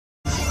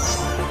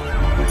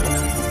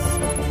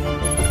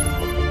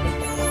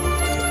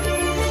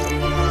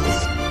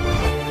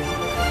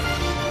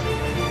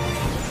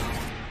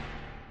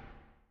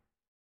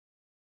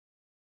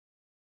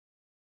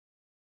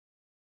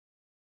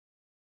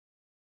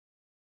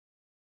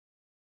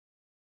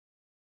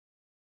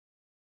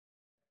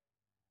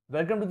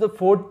Welcome to the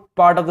fourth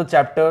part of the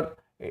chapter,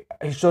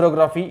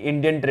 historiography,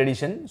 Indian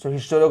tradition. So,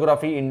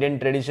 historiography, Indian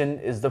tradition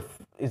is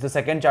the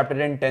second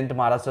chapter in 10th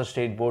Maharashtra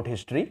State Board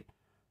history.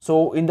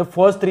 So, in the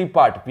first three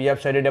part, we have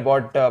studied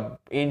about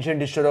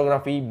ancient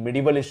historiography,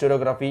 medieval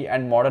historiography,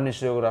 and modern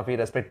historiography,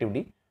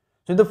 respectively.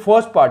 So, in the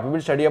first part, we will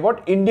study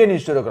about Indian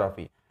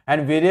historiography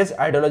and various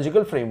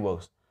ideological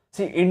frameworks.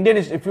 See,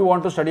 if you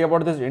want to study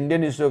about this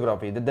Indian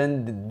historiography,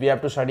 then we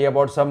have to study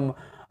about some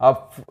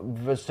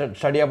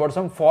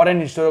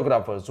foreign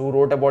historiographers who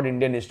wrote about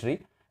Indian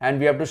history, and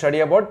we have to study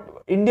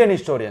about Indian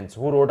historians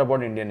who wrote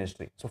about Indian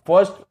history. So,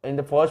 in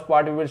the first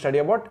part, we will study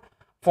about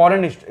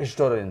foreign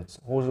historians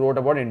who wrote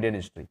about Indian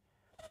history.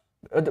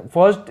 The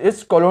first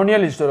is colonial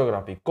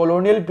historiography.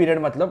 Colonial period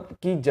मतलब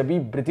कि जब भी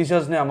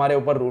Britishers ने हमारे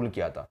ऊपर rule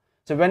किया था.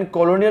 So when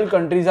colonial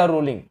countries are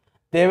ruling,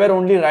 they were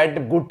only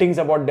write good things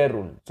about their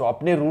rule. So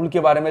अपने रूल के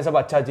बारे में सब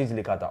अच्छा चीज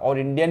लिखा था और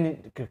इंडियन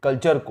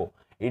कल्चर को,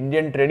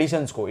 इंडियन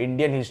ट्रेडिशंस को,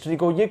 इंडियन हिस्ट्री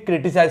को ये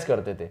क्रिटिसाइज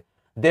करते थे.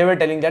 They were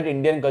telling that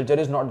Indian culture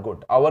is not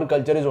good. Our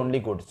culture is only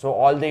good. So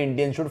all the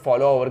Indians should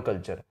follow our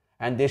culture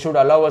and they should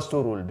allow us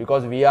to rule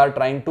because we are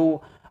trying to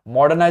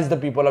modernize the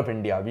people of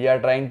India. We are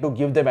trying to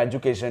give them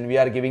education. We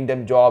are giving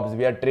them jobs.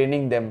 We are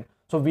training them.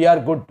 So we are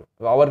good.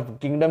 Our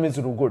kingdom is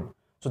good.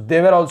 So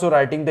they were also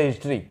writing the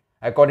history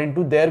according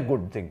to their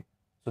good thing.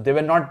 So they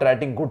were not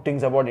writing good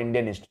things about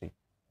Indian history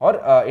or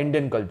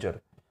Indian culture.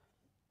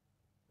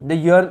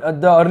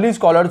 The early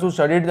scholars who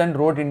studied and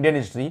wrote Indian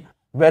history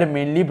were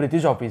mainly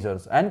British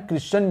officers and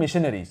Christian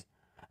missionaries.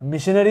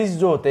 Missionaries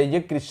जो होते हैं ये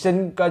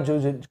Christian का जो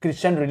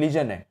Christian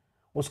religion है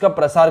उसका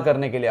प्रसार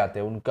करने के लिए आते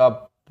हैं, उनका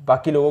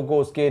बाकी लोगों को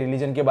उसके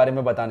रिलीजन के बारे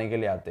में बताने के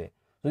लिए आते हैं.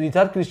 So these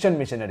are Christian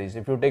missionaries.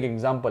 If you take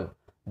example,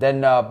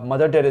 then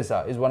Mother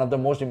Teresa is one of the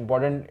most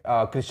important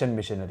Christian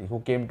missionary who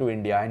came to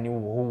India and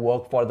who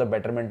worked for the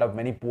betterment of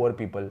many poor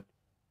people.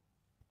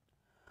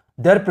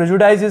 Their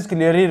prejudice is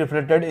clearly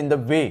reflected in the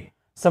way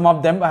some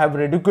of them have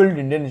ridiculed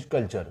Indian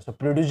culture. So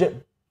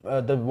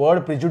the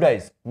word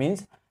prejudice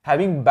means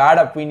having bad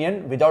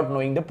opinion without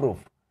knowing the proof.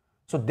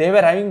 So they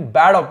were having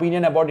bad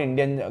opinion about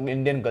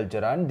Indian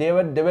culture and they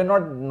were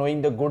not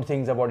knowing the good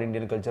things about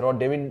Indian culture, or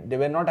they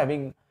were not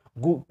having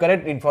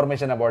correct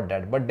information about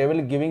that, but they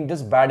were giving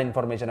just bad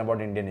information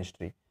about Indian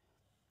history.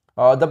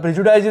 The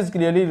prejudice is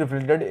clearly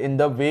reflected in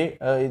the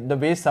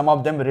way some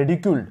of them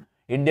ridiculed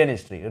Indian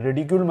history.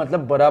 Ridicule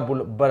मतलब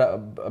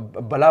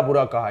भला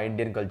बुरा कहा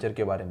Indian culture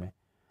के बारे में.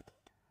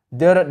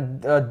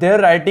 Their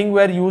writing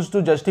were used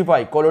to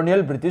justify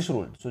colonial British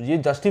rule. So ये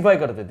justify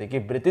करते थे कि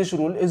British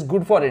rule is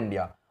good for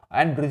India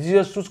and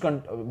Britishers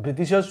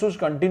should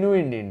continue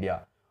in India.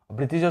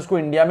 Britishers को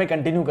इंडिया में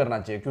कंटिन्यू करना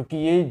चाहिए क्योंकि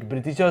ये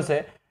ब्रिटिशर्स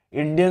है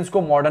इंडियंस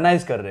को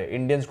मॉडर्नाइज कर रहे हैं,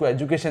 इंडियंस को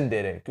एजुकेशन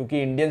दे रहे हैं,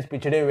 क्योंकि इंडियंस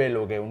पिछड़े हुए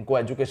लोग हैं, उनको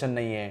एजुकेशन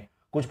नहीं है,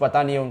 कुछ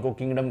पता नहीं है उनको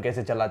किंगडम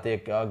कैसे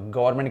चलाते,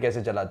 गवर्नमेंट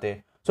कैसे चलाते.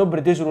 So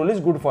British rule is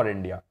good for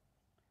India.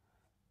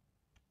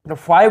 The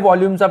 5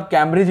 volumes of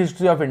Cambridge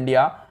History of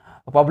India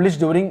published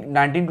during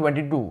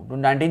 1922 to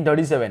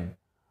 1937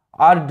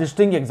 are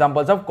distinct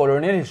examples of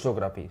colonial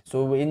historiography.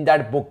 So in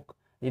that book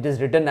it is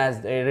written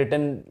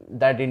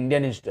that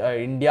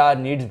India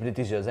needs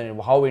Britishers and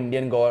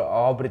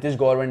how British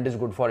government is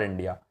good for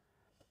India.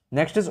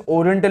 Next is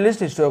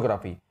Orientalist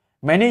historiography.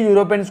 Many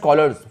European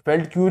scholars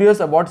felt curious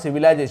about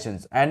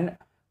civilizations and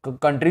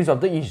countries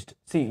of the East.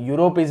 See,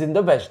 Europe is in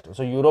the West.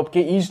 So Europe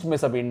के East में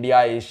सब India,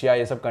 Asia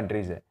ये सब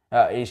countries है.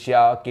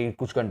 Asia के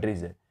कुछ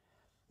countries है.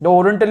 The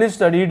Orientalists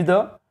studied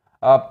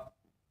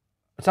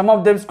some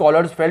of them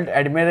scholars felt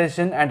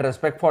admiration and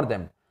respect for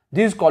them.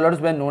 These scholars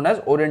were known as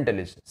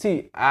Orientalists.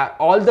 See,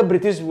 all the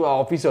British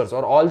officers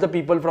or all the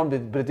people from the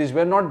British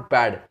were not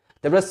bad.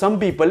 There were some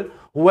people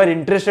who were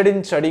interested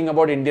in studying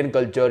about Indian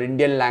culture,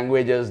 Indian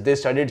languages. They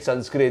studied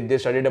Sanskrit, they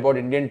studied about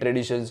Indian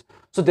traditions.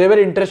 So they were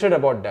interested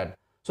about that.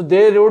 So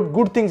they wrote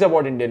good things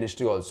about Indian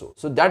history also.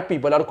 So that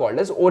people are called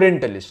as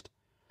Orientalists.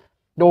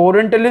 The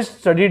Orientalists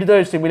studied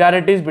the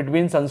similarities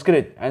between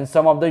Sanskrit and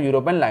some of the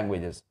European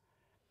languages.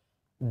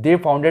 They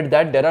found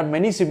that there are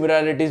many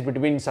similarities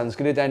between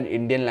Sanskrit and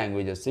Indian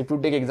languages. If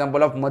you take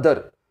example of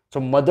mother, so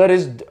mother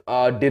is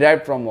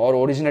derived from or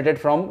originated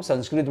from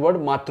Sanskrit word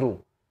matru.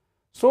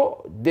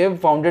 So they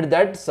found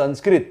that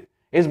Sanskrit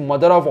is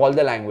mother of all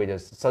the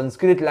languages.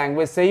 Sanskrit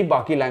language से ही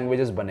बाकी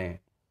languages बने हैं.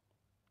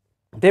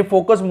 They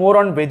focus more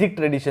on Vedic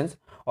traditions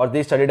or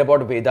they studied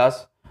about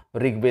Vedas,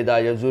 Rig Veda,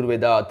 Yajur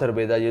Veda, Athar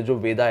Veda, ये जो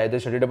Veda है, they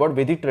studied about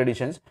Vedic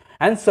traditions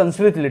and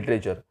Sanskrit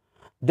literature.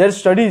 Their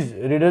studies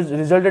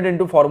resulted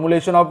into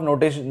formulation of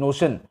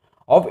notion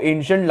of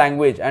ancient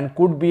language and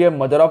could be a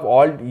mother of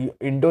all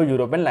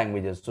Indo-European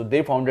languages. So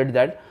they found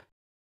that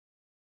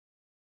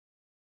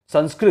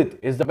Sanskrit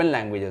is the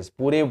languages,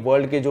 पूरे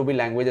world के जो भी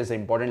languages है,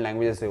 important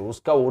languages है,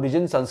 उसका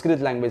origin Sanskrit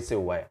language से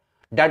हुआ है.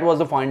 That was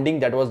the finding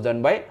that was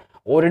done by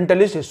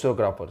orientalist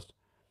हिस्टोग्राफर्स.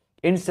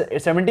 In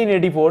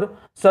 1784,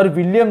 Sir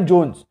William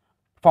Jones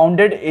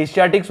founded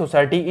Asiatic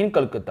Society in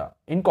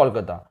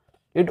Kolkata.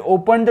 It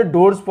opened the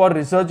doors for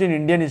research in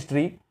Indian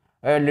history,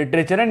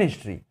 literature and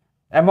history.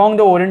 Among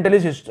the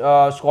Orientalist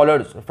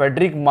scholars,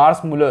 Frederick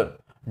Marx Muller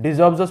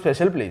deserves a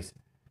special place.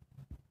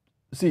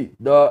 See,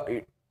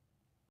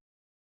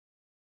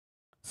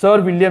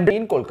 Sir William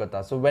in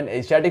Kolkata. So when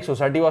Asiatic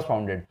Society was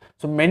founded,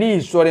 so many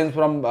historians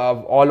from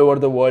all over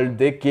the world,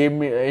 they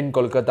came in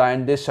Kolkata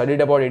and they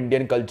studied about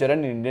Indian culture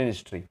and Indian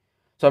history.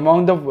 So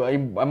among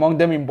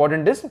them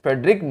important is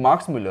Frederick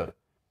Marx Muller.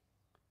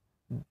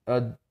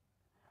 Uh,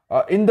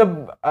 in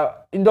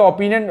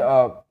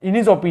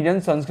his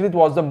opinion, Sanskrit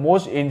was the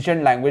most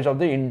ancient language of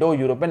the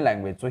Indo-European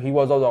language. So he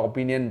was of the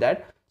opinion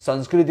that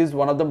Sanskrit is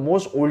one of the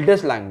most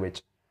oldest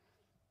language.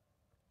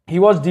 He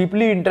was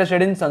deeply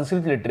interested in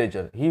Sanskrit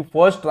literature. He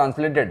first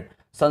translated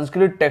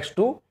Sanskrit text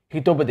to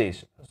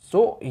Hitopadesh.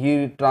 So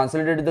he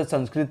translated the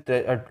Sanskrit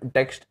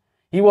text.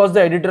 He was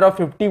the editor of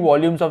 50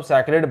 volumes of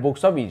Sacred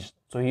Books of East.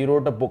 So he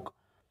wrote a book,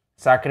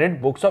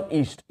 Sacred Books of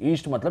East.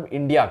 East मतलब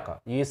India का,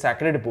 ये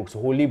Sacred Books,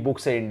 holy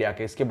books है India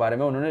के, इसके बारे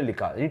में उन्होंने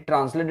लिखा. He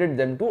translated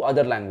them to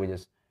other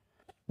languages.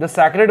 The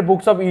Sacred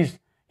Books of East.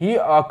 He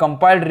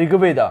compiled Rig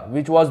Veda,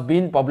 which was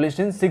being published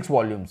in 6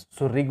 volumes.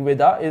 So Rig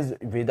Veda is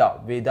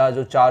Veda. Veda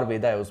जो 4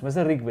 वेदा है उसमें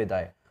से ऋग वेदा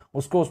है,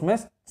 उसको उसमें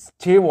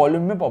 6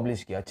 वॉल्यूम में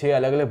पब्लिश किया, 6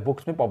 अलग अलग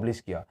बुक्स में पब्लिश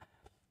किया.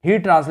 ही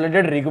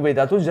translated Rig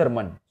Veda to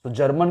German. तो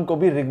जर्मन को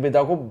भी ऋग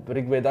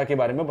वेदा के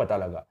बारे में पता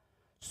लगा.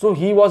 सो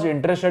he was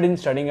interested in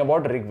studying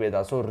about Rig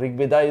Veda. So Rig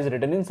Veda is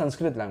written in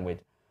Sanskrit language.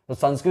 तो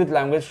संस्कृत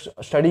लैंग्वेज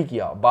स्टडी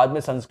किया, बाद में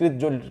संस्कृत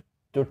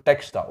जो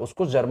टेक्स्ट था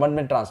उसको जर्मन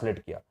में ट्रांसलेट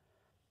किया.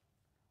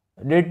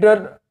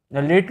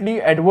 Lately,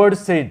 Edward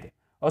Said,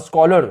 a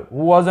scholar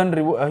who has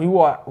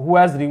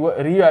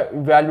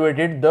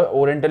re-evaluated the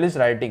Orientalist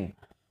writing,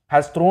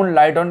 has thrown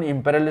light on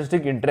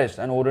imperialistic interest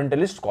and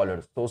Orientalist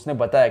scholars. तो उसने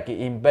बताया कि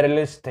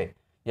imperialist थे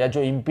या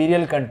जो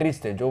imperial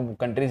countries थे, जो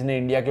countries ने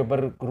इंडिया के ऊपर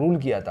रूल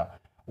किया था,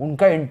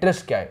 उनका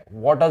इंटरेस्ट क्या है?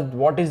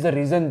 What is the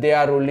reason they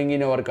are ruling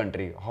in our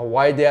country?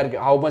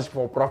 How much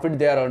profit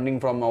they are earning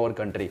from our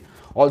country?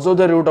 Also,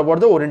 they wrote about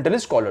the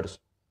Orientalist scholars.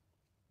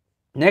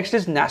 Next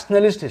is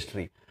nationalist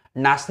history.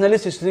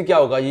 Nationalist history क्या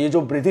होगा? ये जो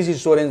British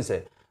historians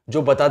है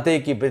जो बताते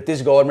हैं कि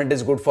British government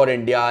is good for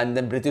India and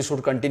then British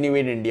should continue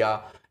in India.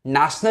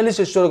 Nationalist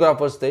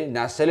हिस्टोरियोग्राफर्स थे,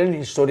 नेशनल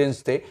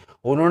हिस्टोरियंस थे,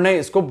 उन्होंने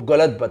इसको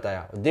गलत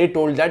बताया. They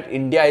told that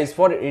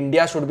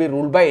India should be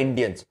ruled by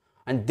Indians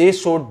and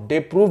they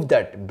prove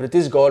that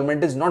British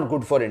government is not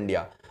good for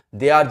India.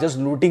 They are just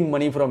looting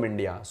money from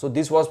India. So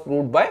this was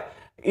proved by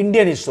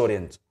Indian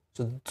historians.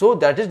 So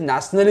that is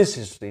nationalist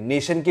history.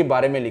 Nation के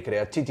बारे में लिख रहे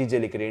हैं, अच्छी चीजें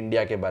लिख रहे हैं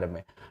इंडिया के बारे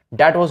में.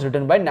 That was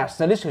written by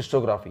nationalist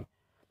historiography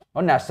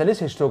or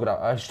nationalist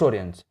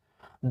historians.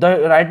 The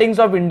writings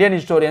of Indian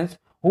historians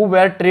who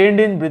were trained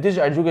in British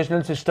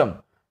educational system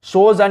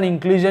shows an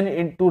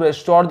inclination to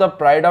restore the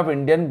pride of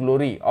Indian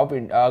glory of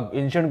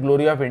ancient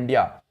glory of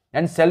India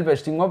and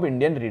self-esteem of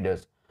Indian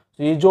readers.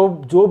 So ये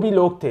जो भी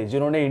लोग थे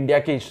जिन्होंने India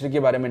की history के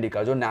बारे में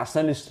लिखा, जो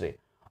nationalist थे,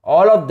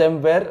 all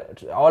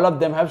of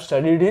them have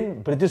studied in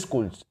British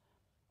schools.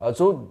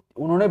 सो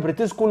उन्होंने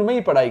ब्रिटिश स्कूल में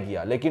ही पढ़ाई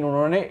किया, लेकिन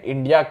उन्होंने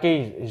इंडिया के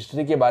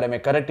हिस्ट्री के बारे में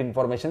करेक्ट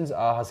इन्फॉर्मेशन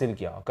हासिल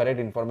किया, करेक्ट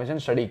इन्फॉर्मेशन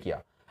स्टडी किया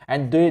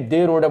and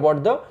they road about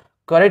the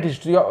correct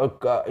history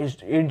of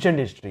ancient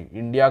history.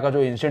 India का जो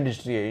एंशिएंट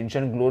हिस्ट्री है,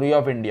 ancient glory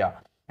of India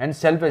and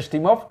self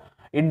esteem of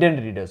Indian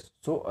readers.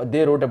 So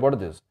they road about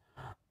this.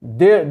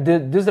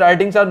 These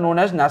writings are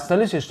known as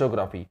nationalist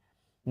historiography.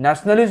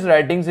 Nationalist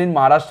writings in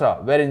Maharashtra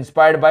were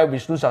inspired by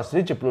Vishnu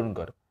Shastri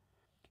Chiplunker.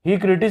 He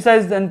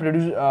criticized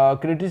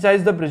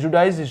the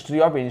prejudiced history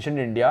of ancient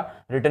India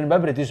written by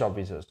British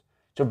officers.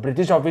 So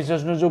British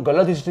officers ने जो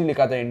गलत history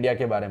लिखा था India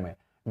के बारे में,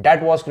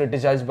 that was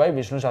criticized by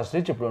Vishnu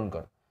Shastri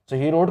Chiplunker. So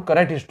he wrote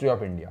correct history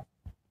of India.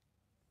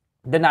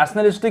 The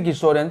nationalistic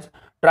historians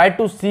tried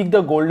to seek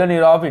the golden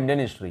era of Indian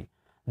history.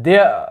 They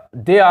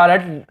are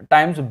at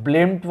times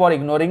blamed for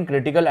ignoring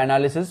critical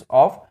analysis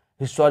of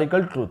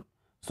historical truth.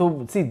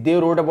 So see, they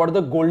wrote about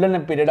the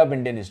golden period of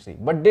Indian history,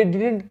 but they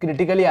didn't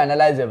critically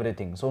analyze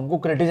everything. So उनको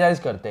criticize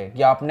करते हैं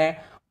कि आपने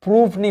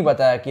proof नहीं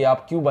बताया कि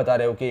आप क्यों बता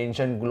रहे हो कि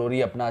ancient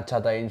glory अपना अच्छा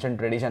था, ancient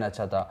tradition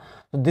अच्छा था.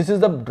 So this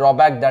is the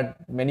drawback that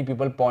many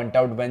people point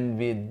out when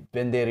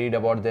they read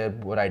about their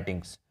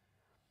writings.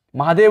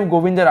 Mahadev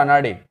Govind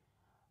Ranade,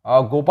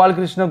 Gopal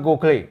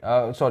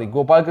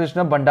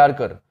Krishna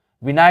Bhandarkar,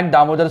 Vinayak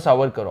Damodar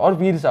Savarkar और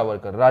वीर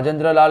सावरकर,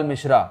 राजेंद्र लाल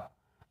मिश्रा,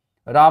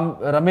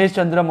 रमेश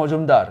चंद्र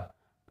मजुमदार,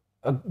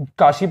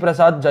 काशी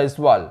प्रसाद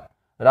जायसवाल,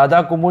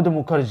 राधा कुमुद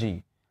मुखर्जी,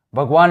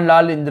 भगवान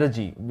लाल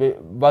इंद्रजी,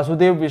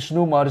 वासुदेव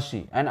विष्णु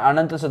महर्षि and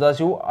Anant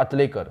Sadashiv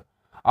अतलेकर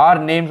are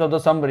names of the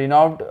some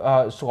renowned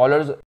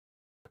scholars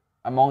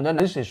among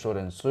the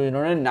historians. तो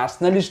इन्होंने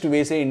nationalist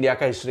वे से India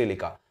का history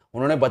लिखा.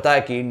 उन्होंने बताया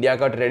कि इंडिया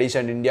का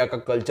ट्रेडिशन, इंडिया का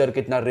कल्चर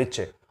कितना रिच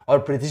है, और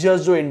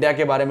ब्रिटिशर्स जो इंडिया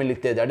के बारे में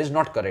लिखते हैं दैट इज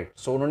नॉट करेक्ट.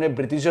 सो उन्होंने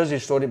ब्रिटिश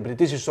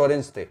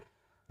हिस्टोरियंस थे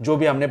जो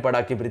भी हमने पढ़ा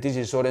कि ब्रिटिश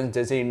हिस्टोरियंस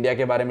जैसे इंडिया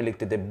के बारे में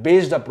लिखते थे,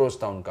 बेस्ड अप्रोच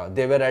था उनका.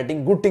 दे were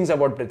writing good things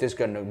about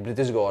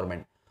British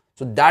government.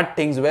 So that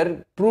things where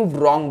proved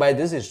wrong by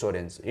this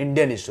historians,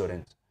 Indian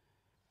historians.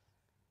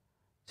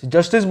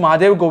 Justice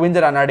Mahadev Govind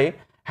Ranade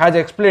has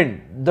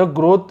explained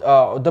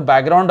the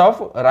background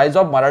of rise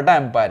of Maratha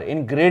Empire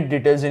in great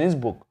details in his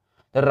book,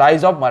 The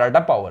Rise of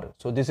Maratha Power.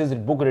 So this is a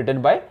book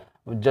written by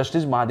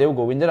Justice Mahadev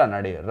Govind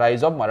Ranade,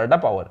 Rise of Maratha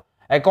Power.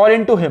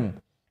 According to him,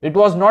 It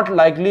was not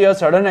likely a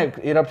sudden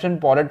eruption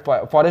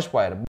forest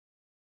fire,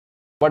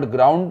 but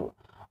ground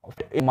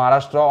in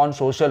Maharashtra on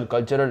social,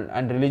 cultural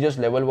and religious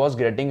level was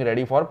getting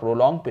ready for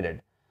prolonged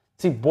period.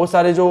 See, बहुत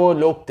सारे जो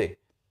लोग थे,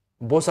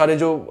 बहुत सारे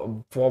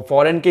जो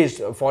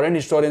foreign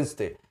historians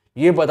थे,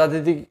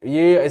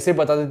 ये ऐसे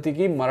बताते थे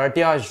कि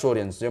मराठा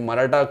हिस्टोरियंस, जो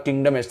मराठा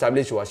किंगडम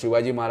एस्टैब्लिश हुआ,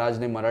 शिवाजी महाराज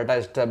ने मराठा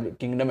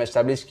किंगडम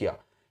एस्टैब्लिश किया,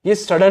 ये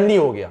सडनली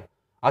हो गया,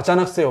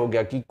 अचानक से हो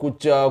गया, कि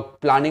कुछ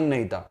प्लानिंग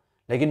नहीं था.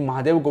 लेकिन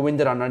महादेव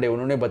गोविंद रानडे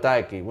उन्होंने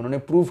बताया कि उन्होंने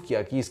प्रूव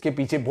किया कि इसके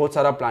पीछे बहुत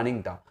सारा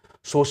प्लानिंग था,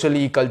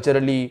 socially,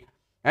 culturally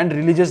and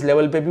religious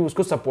level पे भी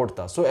उसको सपोर्ट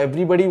था. So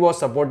everybody was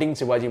supporting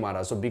Shivaji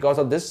Maharaj. So because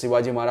of this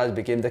Shivaji Maharaj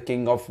became the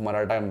king of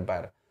Maratha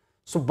empire.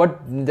 So, but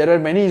there are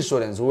many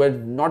historians who were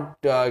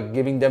not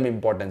giving them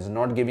importance,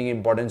 not giving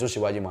importance to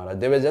Shivaji Maharaj.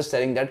 They were just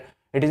saying that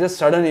it is a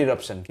sudden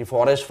eruption, कि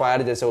forest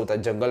fire जैसे होता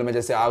है, जंगल में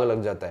जैसे आग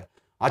लग जाता है,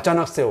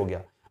 अचानक से हो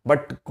गया.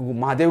 But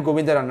Mahadev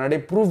Govind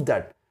Ranade proved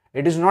that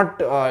it is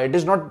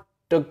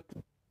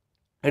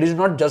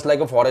not just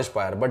like a forest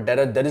fire, but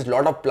there is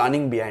lot of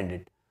planning behind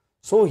it.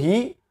 So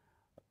he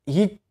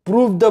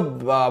proved the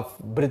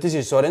British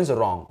historians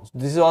wrong.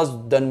 This was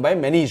done by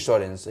many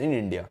historians in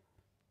India.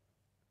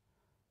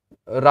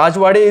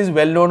 Rajwade is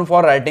well known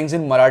for writings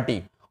in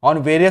Marathi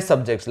on various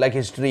subjects like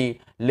history,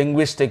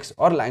 linguistics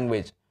or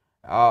language,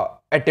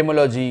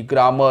 etymology,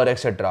 grammar,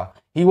 etc.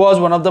 He was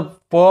one of the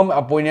firm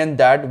opinion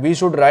that we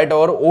should write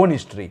our own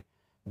history.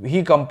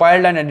 He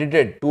compiled and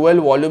edited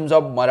 12 volumes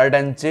of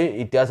Marathanche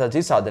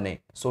Itihasachi Sadhane.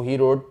 So he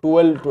wrote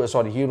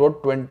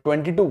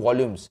 22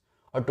 volumes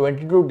or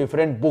 22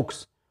 different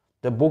books.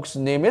 The book's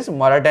name is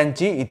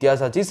Marathanche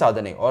Itihasachi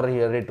Sadhane, or he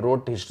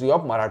wrote history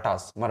of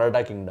Marathas,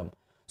 Maratha kingdom.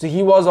 So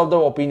he was of the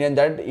opinion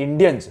that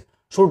Indians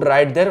should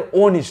write their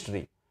own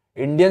history.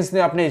 Indians ने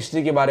अपने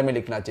history के बारे में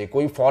लिखना चाहिए.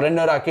 कोई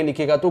foreigner आके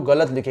लिखेगा तो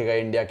गलत लिखेगा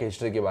इंडिया के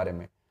हिस्ट्री के बारे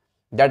में.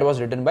 That was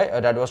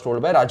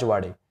told by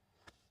Rajwade.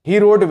 He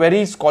wrote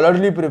very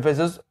scholarly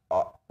prefaces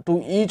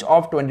to each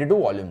of 22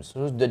 volumes.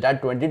 So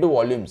that 22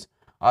 volumes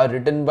are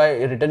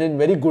written in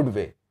very good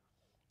way.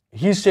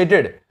 He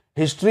stated,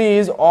 history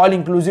is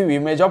all-inclusive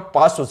image of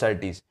past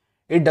societies.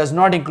 It does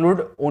not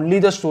include only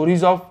the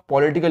stories of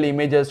political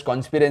images,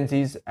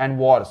 conspiracies and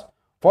wars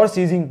for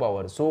seizing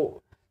power.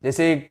 So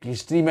जैसे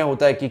history में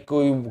होता है कि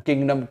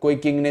कोई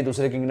king ने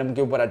दूसरे kingdom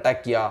के ऊपर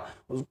अटैक किया,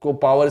 उसको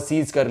पावर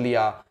सीज कर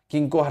लिया,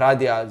 किंग को हरा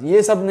दिया,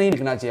 ये सब नहीं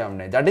लिखना चाहिए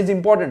हमने. That is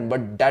important, but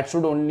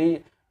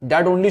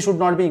that only should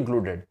not be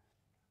included.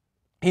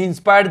 He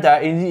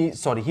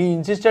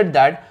insisted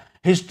that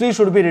history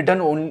should be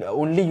written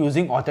only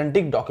using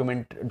authentic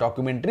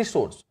documentary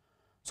source.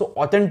 So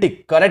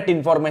authentic, correct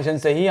information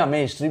से ही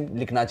हमें हिस्ट्री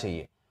लिखना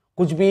चाहिए.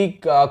 कुछ भी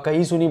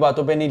कहीं सुनी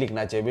बातों पे नहीं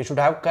लिखना चाहिए. We should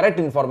have correct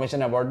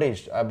information about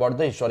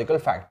the historical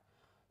fact.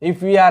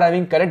 If we are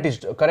having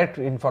correct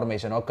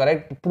information or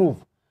correct proof,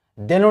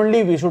 then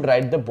only we should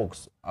write the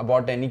books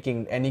about any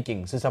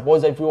king. So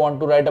suppose if you want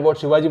to write about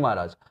Shivaji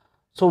Maharaj,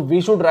 so we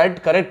should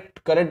write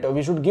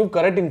we should give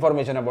correct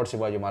information about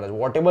Shivaji Maharaj.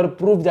 Whatever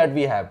proof that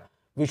we have,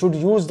 we should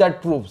use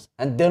that proofs,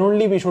 and then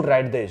only we should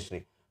write the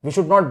history. We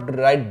should not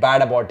write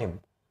bad about him.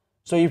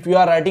 So if you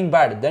are writing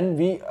bad, then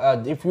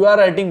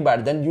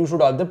then you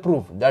should have the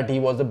proof that he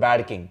was a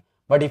bad king.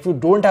 But if you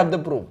don't have the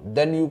proof,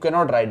 then you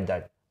cannot write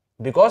that,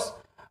 because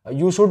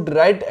you should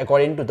write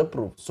according to the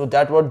proof. So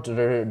that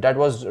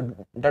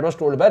was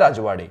told by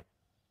Rajwade.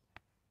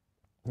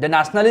 The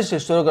nationalist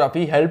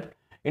historiography helped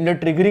in the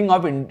triggering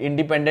of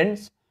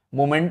independence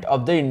movement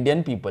of the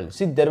Indian people.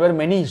 See, there were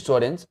many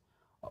historians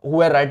who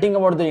were writing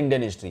about the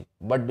Indian history,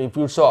 but if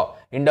you saw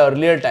in the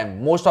earlier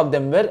time, most of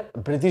them were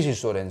British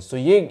historians. So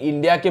ये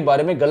India के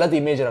बारे में गलत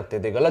image रखते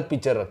थे, गलत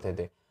picture रखते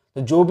थे.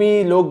 तो जो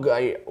भी लोग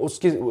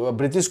उसके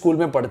ब्रिटिश स्कूल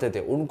में पढ़ते थे,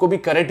 उनको भी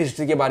करेक्ट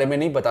हिस्ट्री के बारे में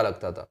नहीं पता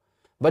लगता था.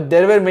 But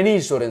there were many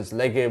historians,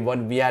 like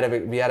we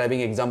are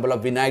having example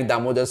of Vinayak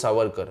Damodar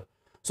Savarkar.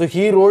 So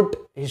he wrote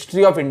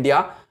history of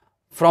India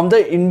from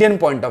the Indian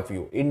point of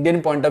view.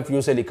 Indian point of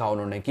view से लिखा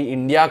उन्होंने कि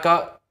इंडिया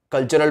का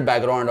cultural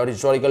background और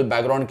historical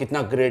background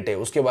कितना great है,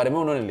 उसके बारे में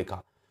उन्होंने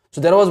लिखा.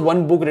 So there was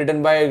one book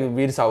written by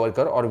Veer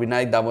Savarkar और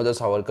Vinayak Damodar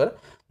Savarkar.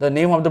 The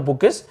name of the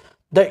book is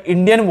the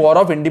Indian war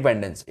of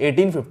independence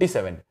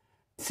 1857.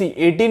 सी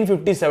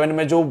 1857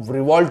 में जो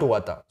रिवॉल्ट हुआ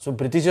था, सो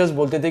ब्रिटिशर्स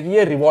बोलते थे कि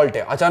ये रिवॉल्ट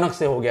है, अचानक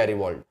से हो गया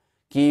रिवॉल्ट,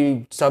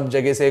 कि सब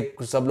जगह से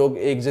सब लोग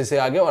एक जैसे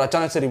आ गए और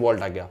अचानक से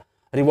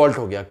रिवॉल्ट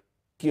हो गया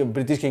कि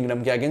ब्रिटिश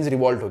किंगडम के अगेंस्ट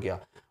रिवॉल्ट हो गया.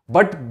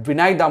 But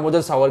Vinayak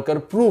Damodar Savarkar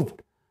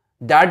proved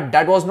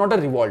that was not a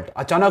revolt.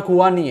 अचानक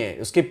हुआ नहीं है,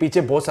 उसके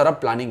पीछे बहुत सारा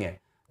प्लानिंग है.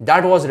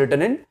 That was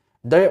written in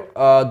the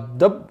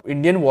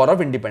Indian War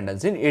of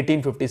Independence in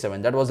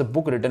 1857. That was a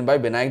book written by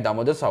Vinayak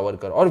Damodar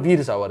Savarkar or Veer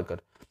Savarkar.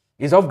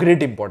 Is of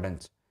great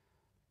importance.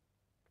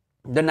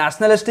 The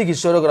nationalistic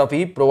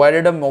historiography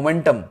provided a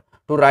momentum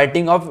to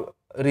writing of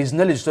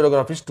regional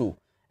historiographies too.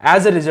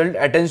 As a result,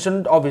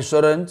 attention of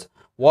historians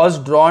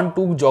was drawn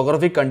to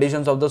geographic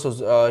conditions of the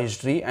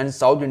history and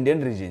South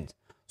Indian regions.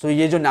 So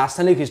ये जो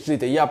national history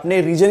थे, ये अपने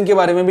reason के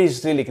बारे में भी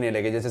history लिखने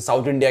लगे. जैसे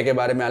साउथ इंडिया के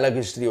बारे में अलग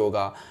हिस्ट्री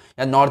होगा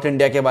या नॉर्थ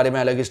इंडिया के बारे में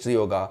अलग हिस्ट्री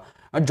होगा,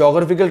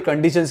 जोग्राफिकल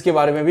कंडीशंस के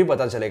बारे में भी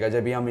पता चलेगा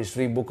जब भी हम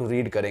हिस्ट्री बुक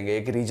रीड करेंगे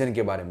एक रीजन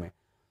के बारे में.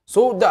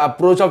 So the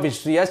approach of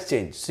history has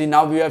changed. See,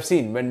 now we have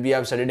seen when we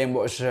have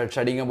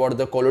studying about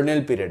the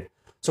colonial period.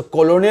 So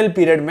colonial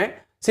period में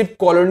सिर्फ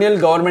colonial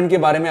government के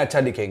बारे में अच्छा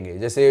लिखेंगे.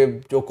 जैसे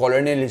जो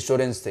colonial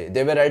historians थे,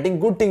 they were writing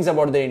good things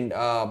about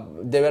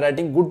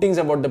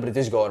the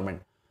British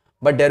government.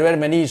 But there were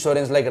many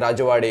historians like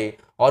Rajawade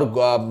or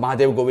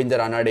Mahadev Govind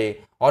Ranade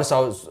or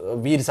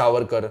Veer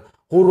Savarkar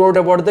who wrote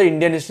about the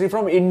Indian history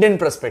from Indian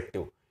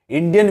perspective.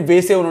 Indian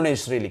way से उन्होंने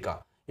history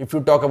लिखा. If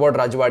you talk about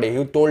Rajawade,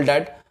 he told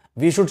that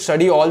we should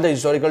study all the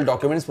historical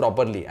documents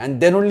properly and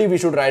then only we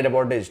should write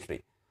about the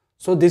history.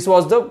 So this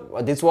were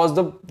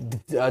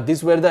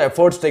the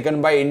efforts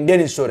taken by Indian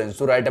historians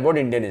to write about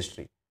Indian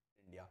history.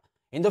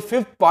 In the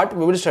fifth part,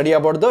 we will study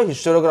about the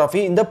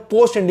historiography in the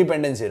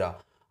post-independence era.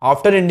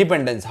 After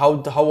independence, how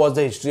was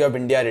the history of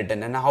India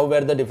written and how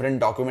were the different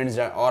documents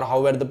or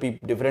how were the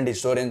different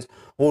historians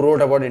who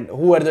wrote about it,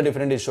 who were the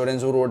different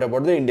historians who wrote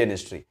about the Indian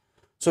history.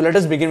 So let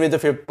us begin with the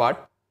fifth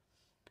part.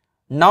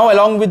 Now,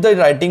 along with the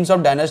writings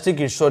of dynastic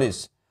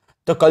histories,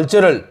 the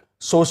cultural,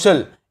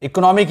 social,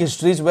 economic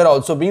histories were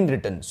also being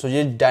written. So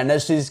ये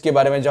dynasties के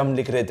बारे में जो हम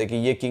लिख रहे थे कि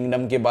ये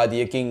kingdom के बाद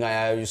ये king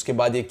आया, उसके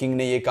बाद ये king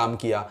ने ये काम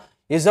किया,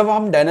 ये सब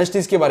हम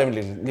dynasties के बारे में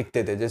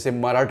लिखते थे. जैसे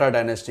मराठा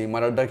dynasty,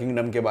 मराठा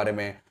kingdom के बारे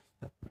में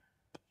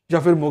या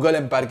फिर मुगल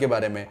empire के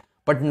बारे में.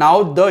 But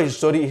now the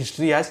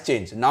history has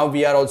changed. Now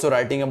we are also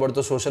writing about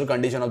the social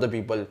condition of the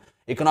people,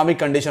 economic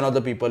condition of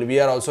the people. We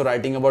are also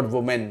writing about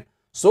women.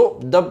 So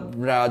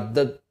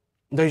the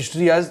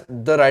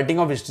writing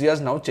of history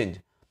has now changed.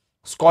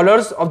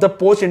 Scholars of the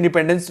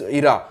post-independence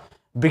era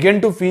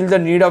began to feel the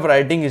need of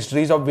writing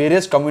histories of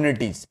various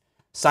communities,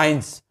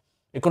 science,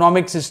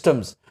 economic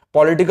systems,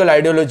 political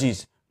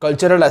ideologies,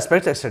 cultural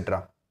aspects,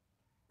 etc.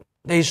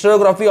 The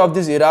historiography of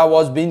this era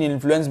was being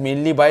influenced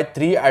mainly by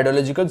three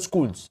ideological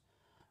schools: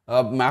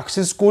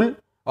 Marxist school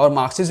or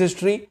Marxist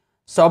history,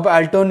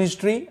 subaltern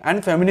history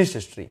and feminist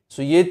history.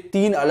 So ये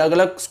तीन अलग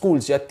अलग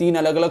schools या तीन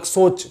अलग अलग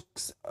सोच,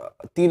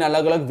 तीन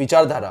अलग अलग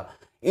विचारधारा,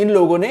 इन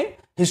लोगों ने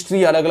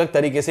हिस्ट्री अलग अलग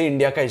तरीके से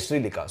इंडिया का हिस्ट्री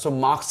लिखा. सो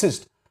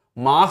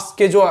मार्क्स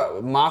के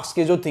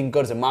जो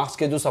थिंकर्स है, मार्क्स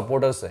के जो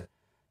सपोर्टर्स है,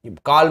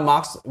 Karl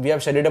Marx, we have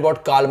studied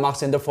about Karl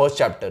marks in the first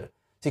chapter.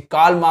 C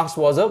Karl Marx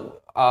was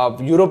a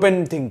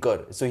European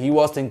thinker. So he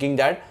was thinking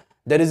that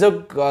there is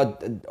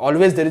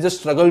a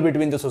struggle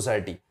between the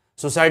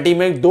society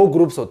में दो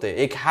groups होते हैं.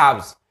 एक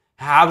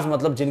haves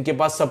मतलब जिनके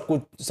पास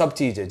सब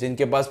चीज है,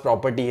 जिनके पास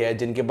प्रॉपर्टी है,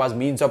 जिनके पास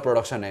मीन्स ऑफ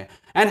प्रोडक्शन है,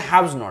 and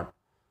haves not,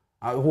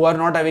 who are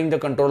not having the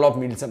control of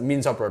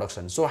means of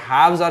production. So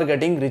haves are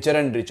getting richer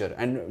and richer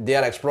and they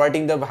are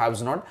exploiting the haves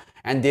not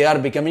and they are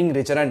becoming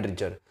richer and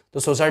richer. तो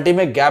society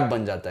में gap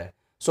बन जाता है.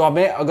 सो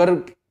हमें अगर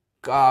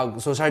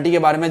society के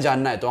बारे में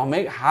जानना है तो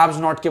हमें हैव्स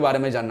नॉट के बारे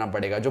में जानना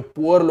पड़ेगा, जो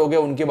पुअर लोग हैं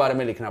उनके बारे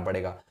में लिखना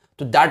पड़ेगा.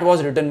 तो that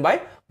was written by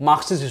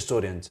Marxist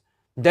historians.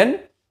 Then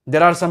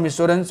there are some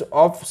historians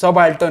of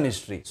subaltern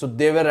history. So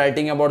they were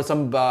writing about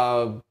some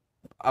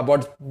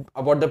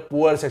about the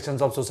poor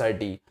sections of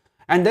society.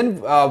 And then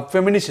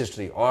feminist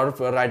history or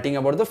writing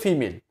about the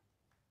female.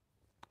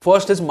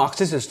 First is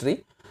Marxist history.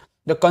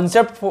 The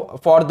concept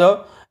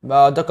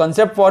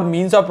for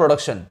means of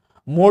production,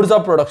 modes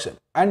of production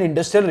and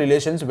industrial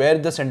relations were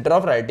the center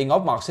of writing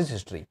of Marxist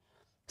history.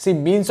 See,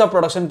 means of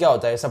production क्या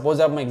होता है?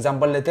 Suppose हम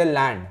example लेते हैं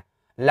land.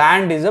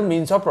 Land is a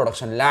means of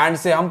production.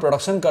 Land से हम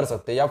production कर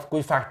सकते हैं या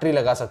कोई factory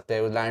लगा सकते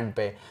हैं land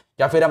पे,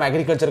 या फिर हम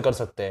agriculture कर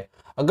सकते हैं.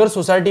 अगर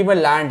society में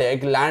land है,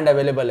 एक land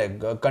available है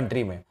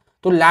country में,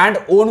 तो लैंड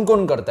ओन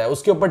कौन करता है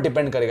उसके ऊपर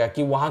डिपेंड करेगा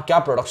कि वहां क्या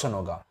प्रोडक्शन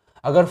होगा.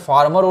 अगर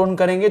फार्मर ओन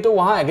करेंगे तो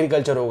वहां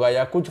एग्रीकल्चर होगा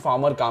या कुछ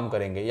फार्मर काम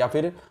करेंगे, या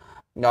फिर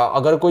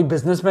अगर कोई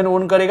बिजनेसमैन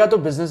ओन करेगा तो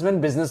बिजनेसमैन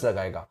बिजनेस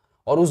लगाएगा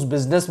और उस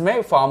बिजनेस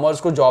में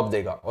फार्मर्स को जॉब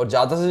देगा और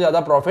ज्यादा से ज्यादा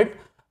प्रॉफिट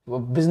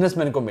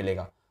बिजनेसमैन को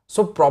मिलेगा.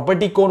 सो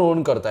प्रॉपर्टी कौन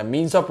ओन करता है,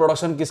 मीन्स ऑफ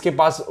प्रोडक्शन किसके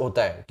पास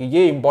होता है, कि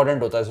ये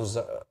इंपॉर्टेंट होता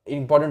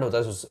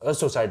है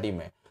सोसाइटी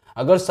में.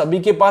 अगर सभी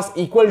के पास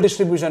इक्वल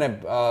डिस्ट्रीब्यूशन है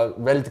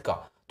वेल्थ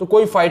का तो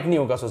कोई फाइट नहीं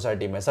होगा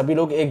सोसाइटी में, सभी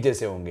लोग एक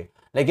जैसे होंगे.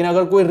 लेकिन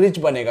अगर कोई रिच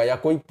बनेगा या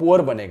कोई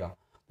पुअर बनेगा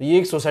तो ये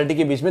एक सोसाइटी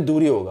के बीच में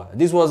दूरी होगा.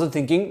 This was the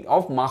thinking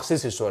of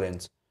Marxist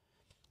historians.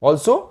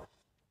 Also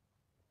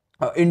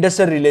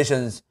industrial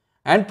relations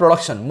and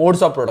production,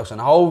 modes of production,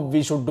 how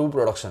we should do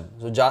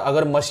production.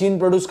 अगर मशीन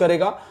प्रोड्यूस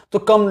करेगा तो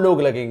कम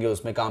लोग लगेंगे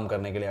उसमें काम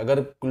करने के लिए,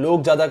 अगर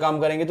लोग ज्यादा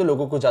काम करेंगे तो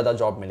लोगों को ज्यादा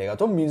जॉब मिलेगा.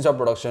 तो मीन्स ऑफ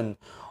प्रोडक्शन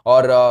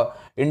और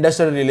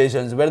industrial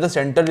relations where the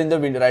centre in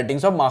the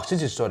writings of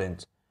Marxist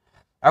historians.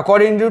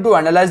 Accordingly, to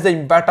analyze the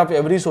impact of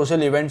every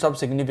social events of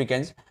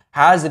significance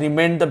has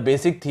remained the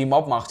basic theme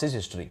of Marxist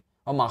history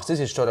और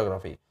Marxist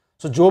historiography.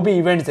 So जो भी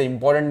events है,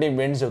 important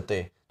events होते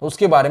हैं, तो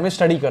उसके बारे में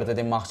study करते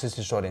थे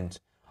Marxist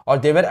historians.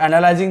 और they were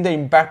analyzing the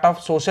impact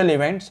of social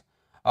events.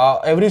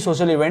 Every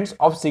social events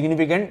of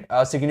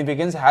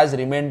significance has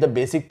remained the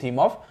basic theme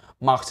of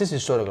Marxist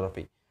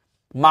historiography.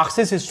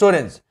 Marxist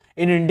historians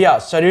in India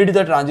studied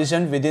the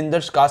transition within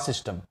the caste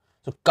system.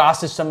 So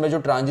caste system में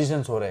जो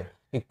transitions हो रहे हैं,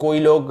 कि कोई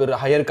लोग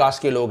higher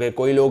cast के लोग हैं,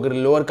 कोई लोग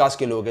लोअर कास्ट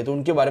के लोग हैं, तो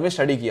उनके बारे में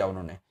स्टडी किया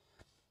उन्होंने.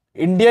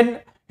 Indian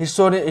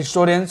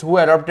historians who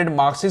adopted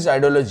Marxist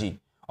ideology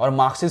or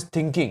Marxist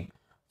thinking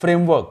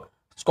framework.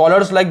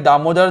 Scholars like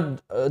Damodar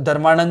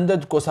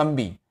Dharmanand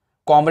Kosambi,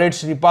 Comrade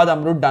Shripad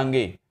Amrut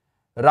Dange,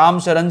 Ram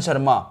Sharan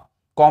Sharma,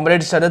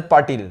 Comrade Sharad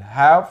Patil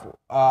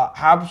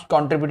have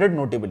contributed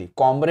notably.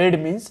 Comrade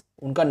means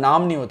उनका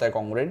नाम नहीं होता है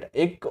comrade,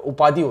 एक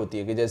उपाधि होती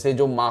है कि जैसे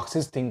जो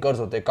मार्क्सिस्ट थिंकर्स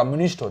होते हैं,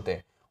 कम्युनिस्ट होते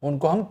हैं,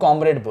 उनको हम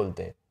कॉमरेड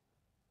बोलते हैं.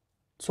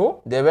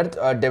 So they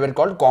were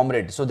called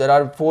comrades. So there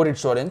are 4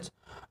 historians: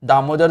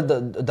 Damodar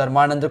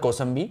Dharmanand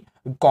Kosambi,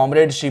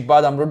 Comrade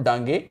Shripad Amrut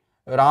Dange,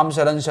 Ram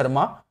Sharan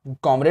Sharma,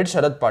 Comrade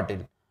Sharad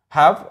Patil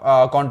have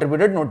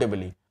contributed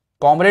notably.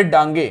 Comrade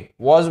Dange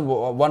was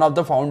one of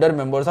the founder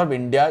members of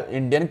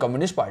Indian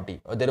Communist Party.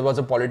 There was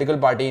a political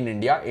party in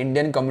India,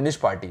 Indian Communist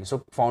Party.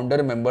 So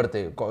founder member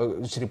the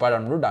Shripad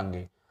Amrut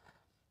Dange.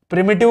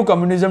 Primitive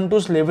Communism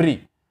to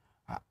Slavery,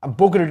 a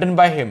book written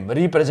by him,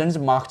 represents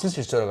Marxist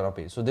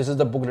historiography. So this is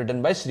the book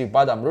written by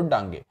Shripad Amrut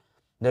Dange.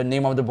 The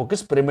name of the book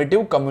is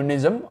Primitive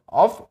Communism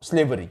of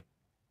Slavery.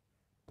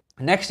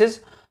 Next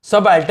is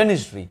Subaltern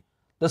History.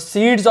 The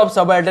seeds of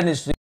Subaltern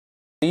History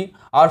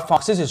are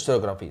Marxist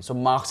historiography. So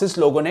Marxist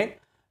लोगों ने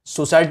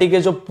society के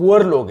जो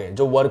poor लोग हैं,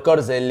 जो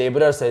workers है,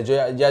 labourers है,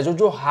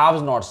 जो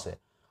हैव्स नॉट्स है,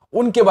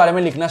 उनके बारे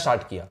में लिखना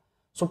स्टार्ट किया.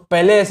 सो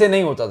पहले ऐसे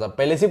नहीं होता था.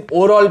 पहले सिर्फ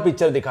ओवरऑल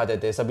पिक्चर दिखाते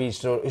थे सभी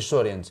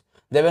historians.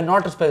 They were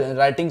not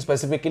writing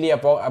specifically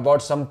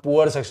about some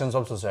poor sections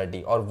of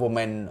society और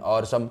वुमेन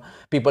और some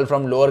people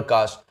from lower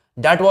caste.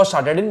 That was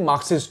started in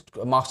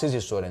Marxist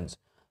historians.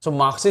 So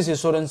Marxist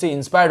historians से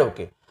इंस्पायर्ड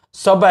होके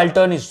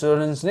सबअल्टर्न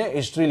हिस्टोरियंस ने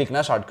history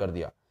लिखना start कर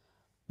दिया.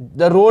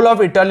 The role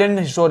of Italian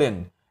historian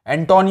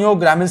Antonio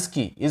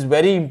Gramsci is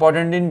very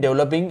important in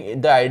developing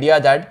the idea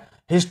that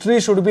history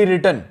should be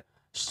written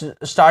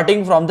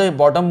starting from the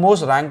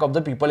bottommost rank of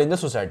the people in the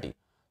society.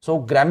 So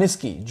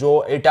Gramsci जो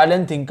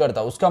Italian thinker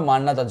था, उसका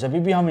मानना था जब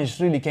भी हम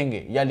history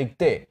लिखेंगे या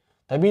लिखते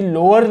तभी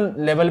लोअर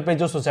लेवल पे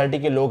जो सोसाइटी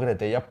के लोग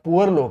रहते हैं या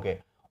पुअर लोग हैं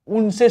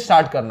उनसे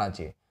स्टार्ट करना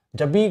चाहिए.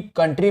 जब भी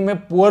कंट्री में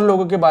पुअर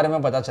लोगों के बारे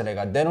में पता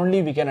चलेगा, then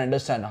only we can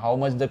understand how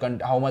much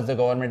the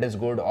government is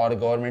good और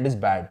government is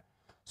bad.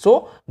 So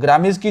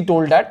Gramsci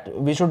told that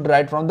we should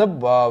write from the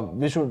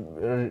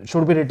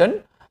should be written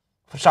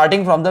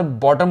starting from the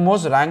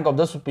bottommost rank of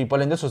the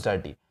people in the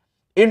society.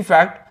 In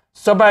fact,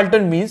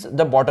 subaltern means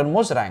the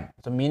bottommost rank.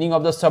 The meaning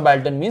of the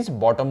subaltern means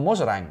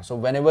bottommost rank. So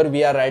whenever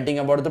we are writing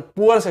about the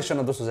poor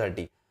section of the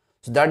society,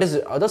 so that is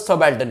the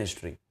subaltern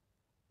history.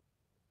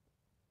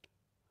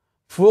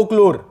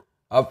 Folklore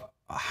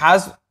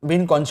has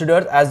been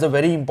considered as the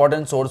very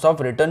important source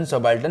of written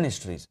subaltern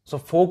histories. So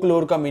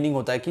folklore का meaning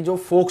होता है कि जो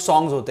folk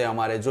songs होते हैं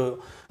हमारे,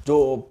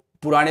 जो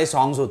पुराने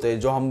songs होते हैं,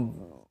 जो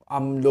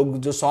हम लोग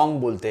जो song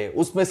बोलते हैं,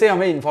 उसमें से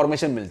हमें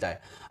information मिलता है.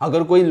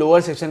 अगर कोई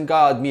lower section का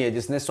आदमी है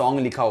जिसने song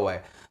लिखा हुआ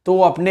है तो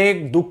वो अपने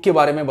दुख के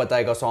बारे में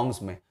बताएगा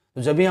songs में.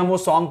 तो जब भी हम वो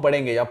song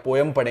पढ़ेंगे या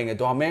poem पढ़ेंगे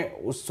तो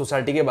हमें उस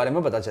society के बारे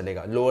में पता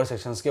चलेगा, lower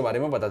sections के बारे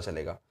में पता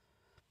चलेगा.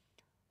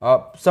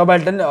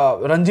 Subaltern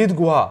Ranjit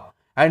Guha,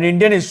 an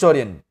Indian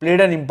historian, played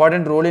an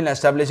important role in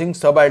establishing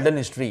subaltern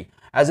history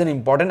as an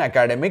important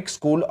academic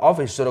school of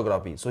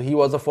historiography. So he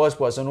was the first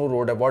person who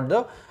wrote about the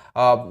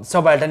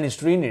subaltern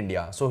history in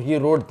India. So he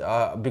wrote,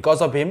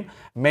 because of him,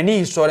 many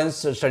historians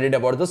studied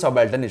about the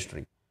subaltern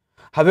history.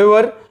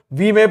 However,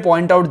 we may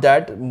point out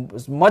that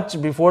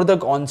much before the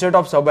onset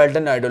of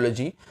subaltern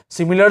ideology,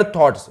 similar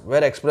thoughts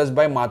were expressed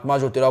by Mahatma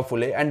Jyotirao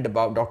Phule and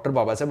Dr.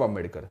 Babasaheb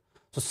Ambedkar.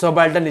 So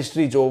subaltern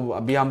history जो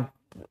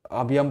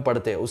अभी हम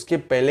पढ़ते हैं, उसके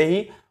पहले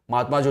ही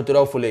महात्मा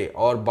ज्योतिराव फुले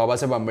और बाबा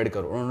साहेब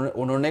अम्बेडकर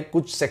उन्होंने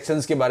कुछ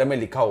सेक्शंस के बारे में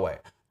लिखा हुआ है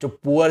जो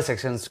पुअर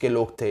सेक्शंस के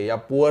लोग थे या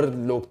पुअर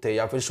लोग थे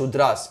या फिर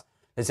शूद्रास.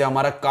 जैसे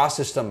हमारा कास्ट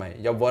सिस्टम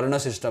है या वर्ण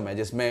सिस्टम है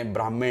जिसमें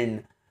ब्राह्मण,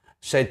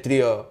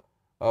 क्षत्रिय,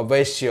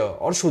 वैश्य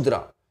और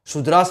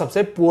शूद्रा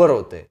सबसे पुअर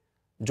होते.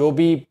 जो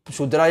भी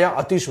शूद्रा या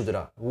अति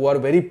शूद्रा, who are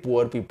very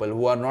poor people,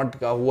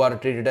 who are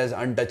treated as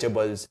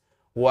untouchables,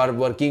 who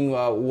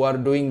are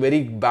doing very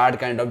bad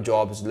kind of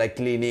jobs like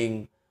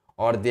cleaning,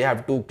 or they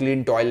have to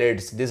clean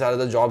toilets. These are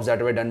the jobs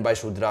that were done by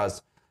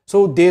Shudras.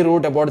 So they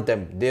wrote about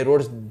them. They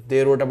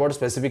wrote about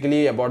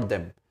specifically about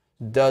them.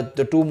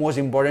 The two most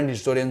important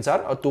historians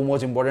are, or two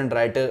most important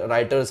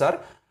writers are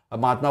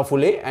Mahatma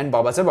Phule and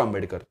Babasaheb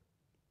Ambedkar.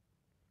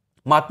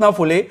 Mahatma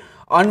Phule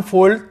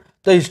unfold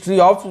the history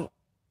of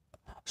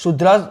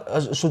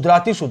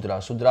Shudrati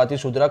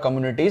Shudra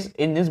communities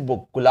in his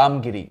book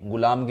Gulamgiri.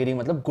 Gulamgiri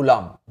मतलब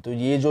गुलाम. तो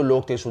ये जो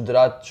लोग थे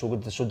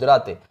शुद्रा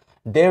थे,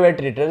 they were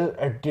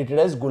treated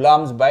as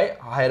gulams by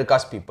higher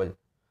caste people.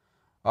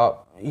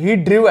 He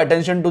drew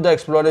attention to the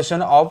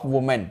exploration of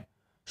women,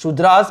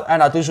 Shudras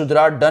and Ati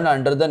Shudra, done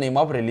under the name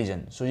of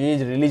religion. So ये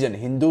religion,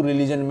 Hindu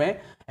religion में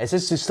ऐसे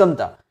system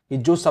था कि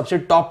जो सबसे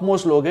top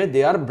most लोग हैं,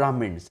 they are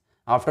Brahmins.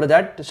 After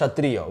that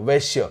Kshatriya,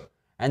 Vaishya,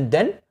 and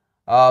then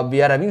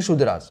we are having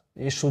Shudras.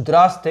 ये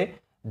Shudras थे,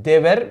 they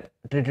were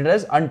treated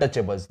as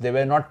untouchables. They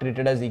were not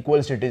treated as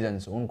equal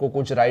citizens. उनको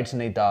कुछ rights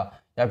नहीं था,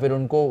 या फिर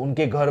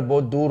उनके घर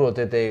बहुत दूर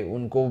होते थे,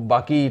 उनको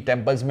बाकी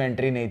temples में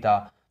entry नहीं था,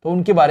 तो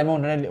उनके बारे में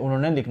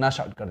उन्होंने लिखना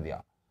स्टार्ट कर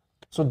दिया.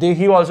 So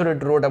he also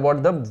wrote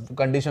about the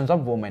conditions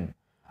of women.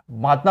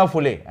 Mahatma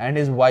Phule and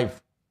his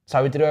wife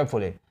Savitribai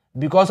Phule,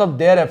 because of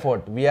their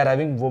effort, we are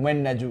having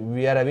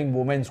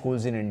women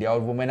schools in India, or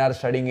women are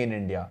studying in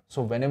India.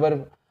 So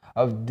whenever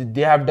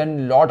they have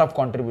done lot of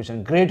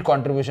contribution, great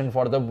contribution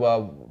for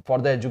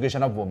the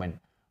education of women.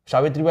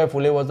 Savitribai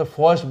Phule was the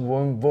first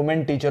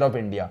woman teacher of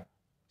India.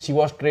 She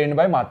was trained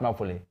by Mahatma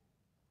Phule.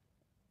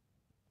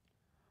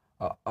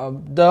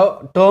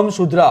 The term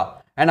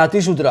Shudra and Ati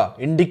Shudra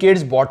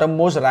indicates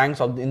bottommost ranks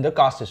in the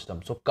caste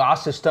system. So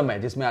caste system है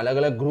जिसमें अलग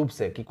अलग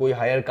groups है कि कोई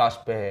higher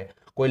cast पे है,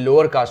 कोई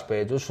लोअर कास्ट पे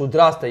है. जो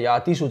शूद्रास थे या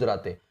अति शूद्रा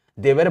थे,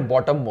 दे वर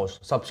बॉटम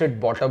मोस्ट, सबसे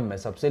बॉटम में,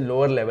 सबसे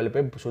लोअर लेवल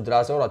पे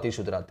शूद्रास और अति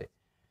शूद्रा थे.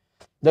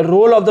 The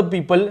role of the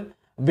people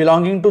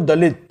belonging to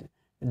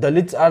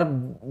Dalits are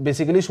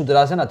basically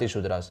Shudras and Ati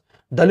Shudras.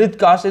 Dalit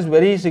caste is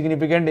very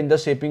significant in the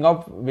shaping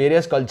of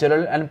various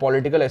cultural and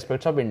political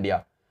aspects of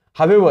India.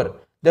 However,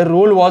 their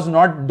role was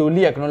not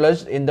duly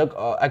acknowledged in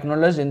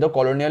the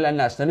colonial and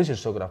nationalist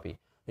historiography.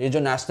 ये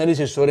जो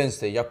nationalist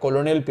historians थे या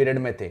colonial period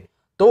में थे,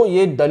 तो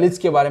ये Dalits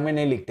के बारे में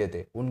नहीं लिखते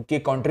थे, उनके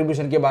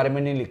contribution के बारे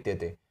में नहीं लिखते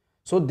थे.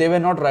 So they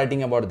were not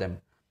writing about them.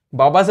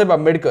 Baba Saheb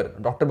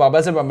Ambedkar, Dr.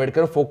 Baba Saheb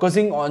Ambedkar,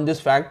 focusing on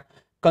this fact,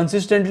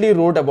 consistently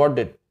wrote about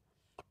it.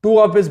 Two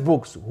of his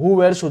books, Who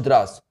Were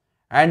Shudras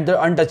and The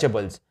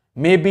Untouchables,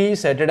 may be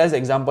cited as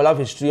example of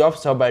history of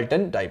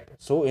subaltern type.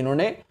 So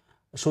इन्होंने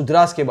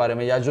शूद्रास के बारे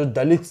में या जो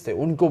दलित थे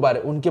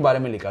उनके बारे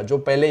में लिखा, जो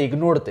पहले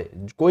इग्नोर थे,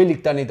 कोई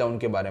लिखता नहीं था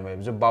उनके बारे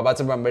में. जो बाबा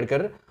Saheb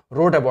Ambedkar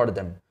wrote about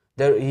them.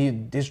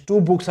 These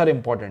two books are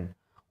important.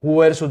 Who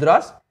Were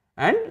Shudras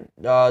and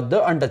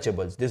The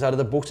Untouchables. These are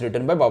the books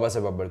written by Baba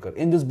Saheb Ambedkar.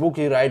 In this book,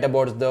 he write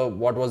about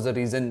what was the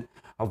reason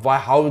of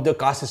how the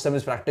caste system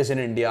is practiced in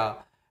India,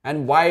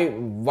 and why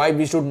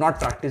we should not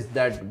practice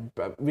that.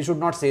 We should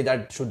not say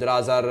that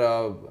Shudras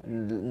are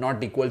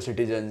not equal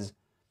citizens.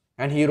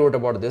 And he wrote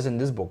about this in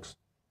these books.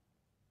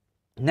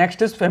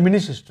 Next is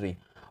feminist history.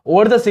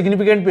 Over the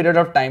significant period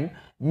of time,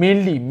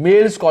 mainly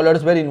male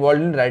scholars were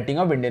involved in writing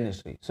of Indian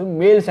history. So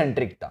male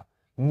centric था,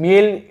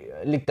 male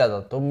लिखता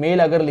था. तो male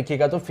अगर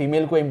लिखेगा तो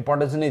female को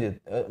importance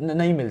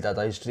नहीं मिलता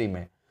था हिस्ट्री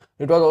में.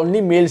 It was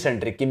only male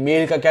centric कि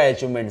male का क्या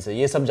achievements है,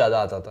 ये सब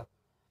ज़्यादा आता था.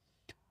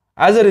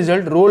 As a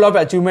result, role of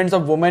achievements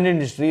of women in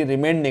history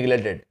remained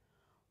neglected.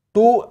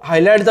 To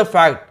highlight the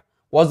fact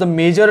was the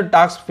major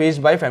task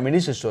faced by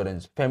feminist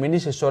historians.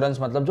 Feminist historians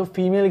मतलब जो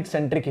female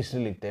centric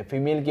history लिखते हैं,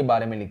 female के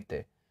बारे में लिखते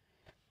हैं.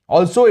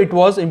 Also, it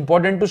was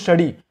important to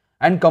study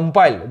and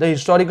compile the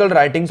historical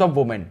writings of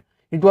women.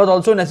 It was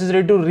also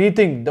necessary to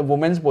rethink the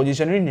women's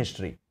position in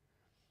history.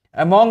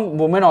 Among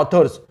women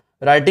authors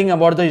writing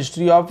about the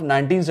history of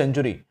 19th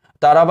century,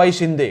 Tarabai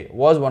Shinde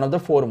was one of the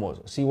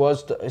foremost. She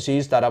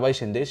is Tarabai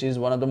Shinde. She is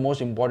one of the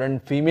most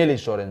important female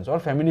historians or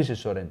feminist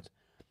historians.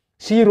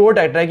 She wrote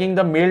attacking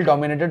the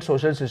male-dominated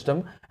social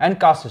system and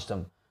caste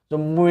system. जो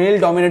male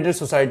dominated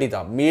society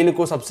था, mail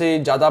को सबसे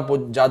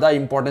ज्यादा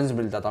importance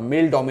मिलता था,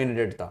 male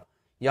dominated था,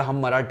 या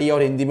हम मराठी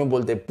और हिंदी में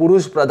बोलते हैं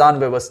पुरुष प्रधान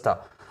व्यवस्था,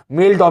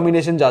 मेल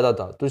डोमिनेशन ज्यादा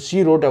था. तो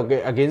she wrote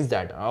against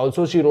that.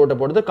 Also she wrote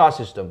about the caste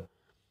system.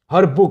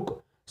 Her book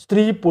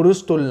स्त्री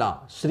पुरुष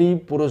तुलना, स्त्री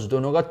पुरुष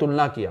दोनों का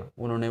तुलना किया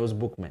उन्होंने उस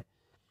बुक में.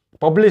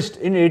 Published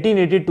in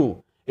 1882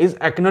 is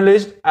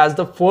acknowledged as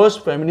the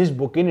first feminist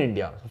book in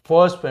India.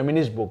 First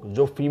feminist book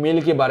जो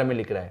फीमेल के बारे में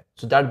लिख रहा है.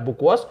 So that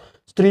book was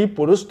स्त्री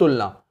पुरुष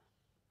तुलना.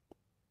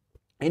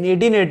 In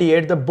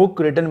 1888, the book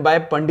written by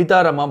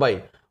Pandita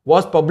Ramabai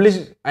was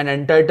published and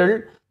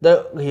entitled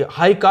The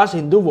High Caste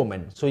Hindu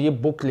Woman. So ये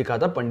book लिखा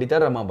था Pandita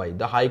Ramabai,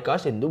 The High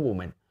Caste Hindu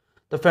Woman.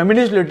 The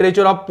feminist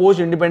literature of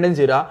post-independence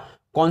era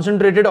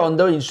concentrated on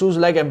the issues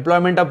like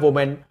employment of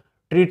women,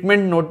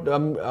 treatment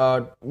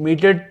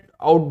meted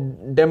out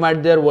them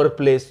at their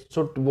workplace.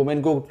 So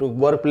women को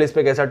workplace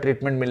पे कैसा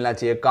treatment मिलना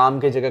चाहिए, काम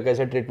के जगह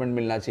कैसा treatment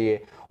मिलना चाहिए,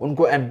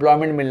 उनको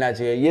employment मिलना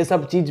चाहिए, ये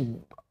सब चीज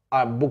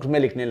बुक्स में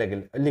लिखने लगे.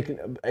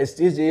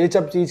 ये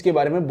सब चीज के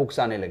बारे में बुक्स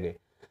आने लगे.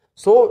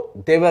 So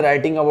they were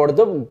writing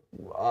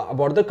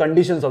about the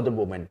conditions of the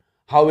women.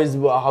 How is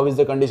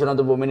the condition of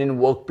the women in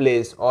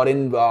workplace or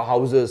in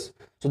houses?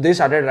 So they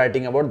started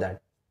writing about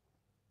that.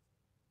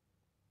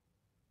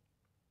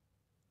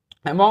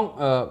 Among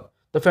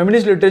the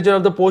feminist literature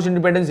of the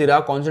post-independence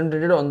era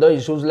concentrated on the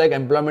issues like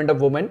employment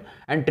of women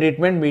and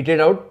treatment meted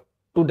out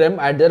to them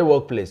at their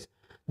workplace.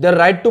 Their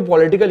right to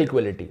political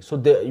equality. So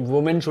the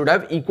women should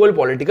have equal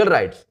political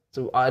rights.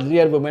 So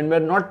earlier women were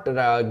not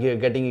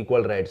getting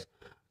equal rights.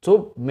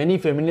 So many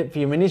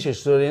feminist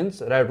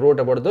historians wrote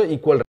about the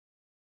equal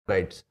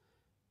rights.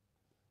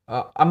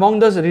 Among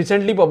the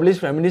recently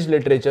published feminist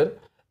literature,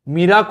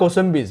 Mira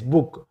Kosambi's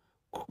book,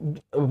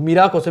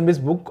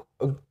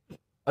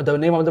 the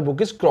name of the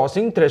book is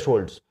Crossing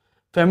Thresholds.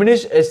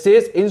 Feminist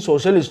essays in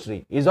social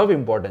history is of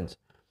importance.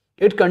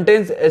 It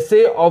contains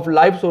essay of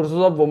life sources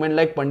of women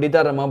like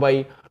Pandita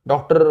Ramabai,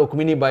 Dr.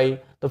 Rukmini Bai,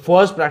 the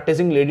first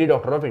practicing lady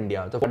doctor of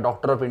India. The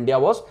doctor of India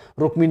was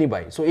Rukmini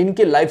Bai. So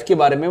इनके life के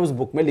बारे में उस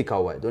book में लिखा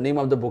हुआ है. The name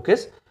of the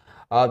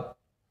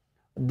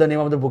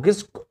book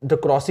is The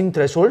Crossing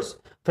Thresholds,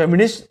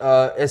 Feminist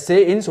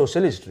Essay in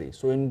Social History.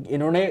 So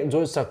इन्होंने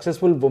जो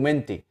successful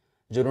women थी,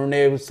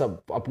 जिन्होंने सब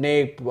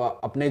अपने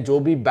अपने जो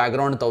भी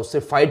बैकग्राउंड था उससे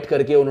फाइट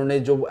करके उन्होंने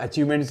जो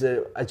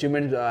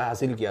अचीवमेंट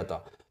हासिल किया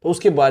था, तो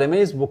उसके बारे में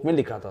इस बुक में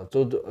लिखा था.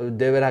 तो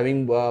दे were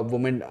having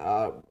women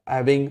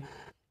having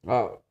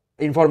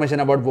information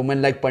about women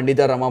like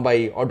Pandita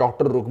Ramabai or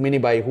Dr. Rukmini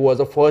Bai, who was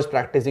the first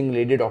practicing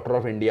lady doctor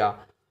of India.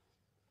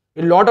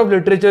 A lot of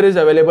literature is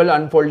available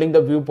unfolding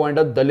the viewpoint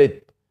of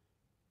Dalit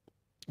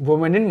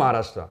women in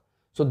Maharashtra.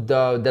 So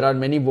there are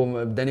many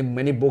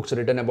books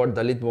written about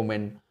Dalit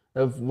women.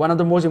 One of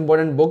the most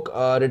important book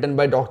written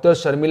by Dr.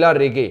 Sharmila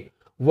Rege.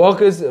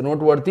 Work is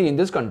noteworthy in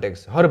this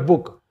context. Her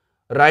book,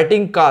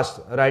 Writing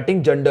Caste,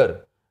 Writing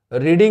Gender,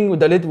 Reading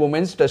Dalit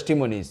Women's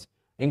Testimonies,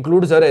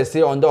 includes हर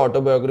ऐसे on the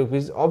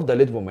autobiographies of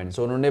Dalit women.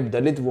 सो उन्होंने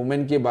दलित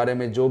women के बारे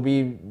में जो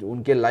भी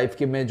उनके life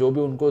के में जो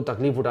भी उनको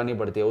तकलीफ उठानी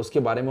पड़ती है उसके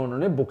बारे में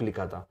उन्होंने बुक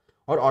लिखा था,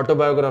 और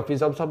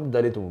ऑटोबायोग्राफीज ऑफ सब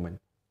दलित वुमेन.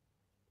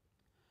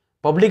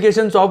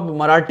 पब्लिकेशंस ऑफ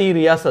मराठी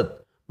रियासत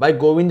bye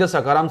Govind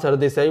Sakaram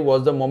Sardesai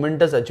was the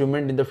moments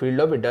achievement in the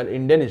field of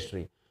Indian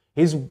history.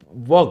 His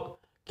work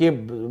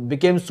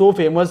became so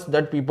famous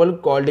that people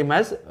called him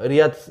as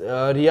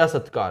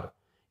रियासतकार.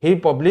 He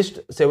published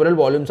several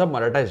volumes of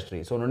Maratha history.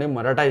 So उन्होंने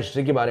Maratha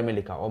history के बारे में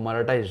लिखा, और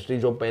Maratha history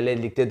जो पहले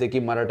लिखते थे कि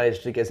मराठा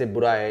हिस्ट्री कैसे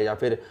बुरा है या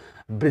फिर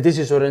ब्रिटिश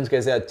हिस्टोरियंस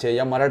कैसे अच्छे,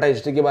 या मराठा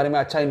हिस्ट्री के बारे में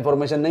अच्छा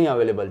इन्फॉर्मेशन नहीं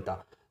अवेलेबल था.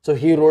 So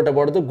he wrote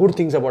about the good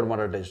things about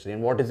Maratha history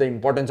and what is the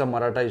importance of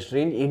Maratha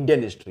history in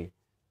Indian history.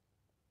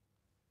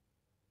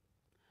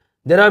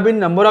 There have been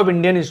number of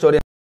Indian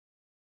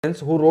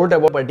historians who wrote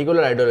about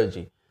particular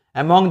ideology.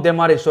 Among them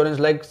are historians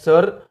like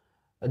Sir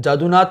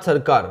Jadunath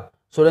Sarkar,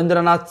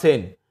 Surendranath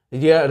Sen,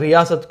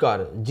 रियासतकार,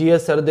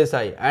 G.S.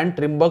 Sardesai and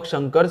Trimbak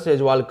Shankar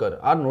सेजवालकर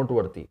are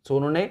नोटवर्थी. सो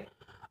उन्होंने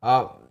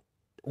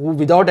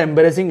without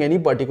embarrassing any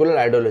particular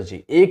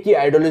ideology, एक ही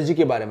ideology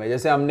के बारे में,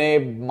 जैसे हमने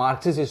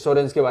Marxist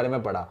historians के बारे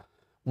में पढ़ा,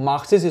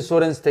 मार्क्सिस्ट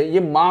हिस्टोरियंस थे, ये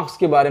मार्क्स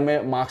के बारे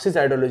में मार्क्सिस्ट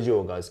आइडियोलॉजी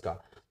होगा इसका.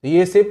 तो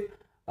ये सिर्फ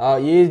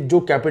ये जो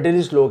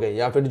कैपिटलिस्ट लोग हैं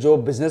या फिर जो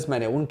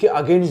बिजनेसमैन है उनके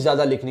अगेंस्ट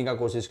ज्यादा लिखने का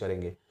कोशिश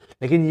करेंगे.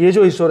 लेकिन ये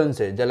जो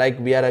हिस्टोरियंस है like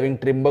we are having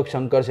Trimbak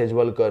Shankar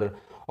सेजवालकर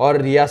और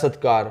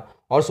रियासतकार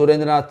और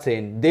सुरेंद्रनाथ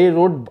सेन, दे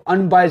रोड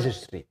अनबायस्ड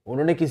हिस्ट्री.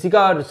 उन्होंने किसी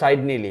का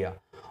साइड नहीं लिया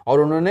और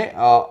उन्होंने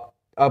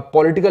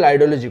पॉलिटिकल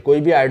आइडियोलॉजी,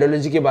 कोई भी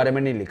आइडियोलॉजी के बारे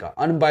में नहीं लिखा,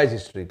 अनबायस्ड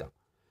हिस्ट्री था.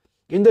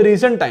 In the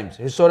recent times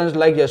historians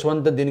like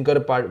Yashwant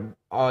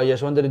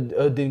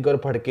Dinkar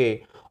Phadke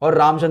और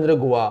Ramachandra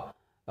Guha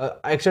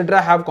etc.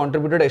 have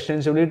contributed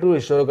extensively to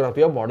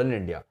historiography of modern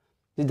India.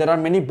 There are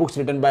many books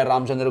written by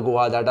Ramchandra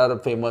Guha that are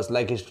famous,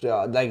 like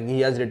he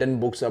has written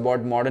books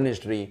about modern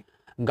history,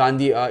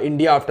 Gandhi,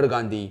 India after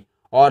Gandhi,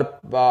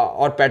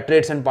 or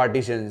Patriots and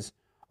Partitions,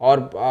 or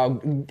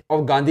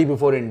of Gandhi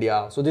before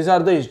India. So these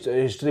are the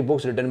history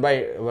books written by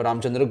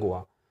Ramchandra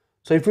Guha.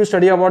 So if you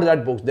study about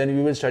that book, then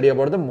you will study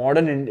about the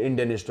modern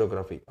Indian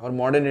historiography or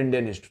modern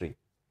Indian history.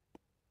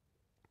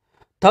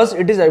 Thus,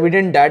 it is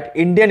evident that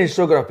Indian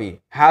historiography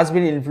has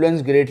been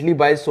influenced greatly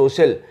by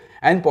social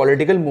and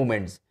political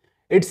movements.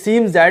 It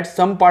seems that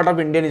some part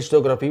of Indian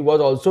historiography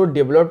was also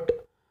developed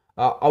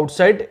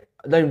outside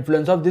the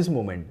influence of this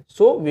movement.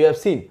 So, we have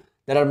seen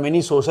there are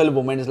many social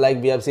movements,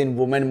 like we have seen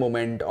women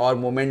movement or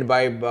movement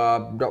by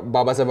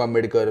Baba Saheb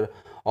Ambedkar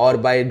or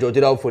by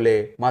Jyotirao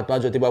Phule, Mahatma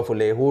Jyotiba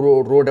Phule, who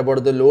wrote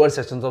about the lower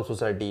sections of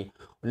society.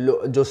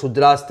 जो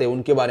शूद्रास थे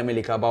उनके बारे में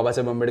लिखा, बाबा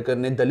साहब अम्बेडकर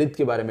ने दलित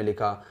के बारे में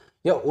लिखा,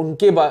 या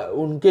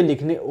उनके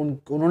लिखने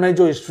उन्होंने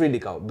जो हिस्ट्री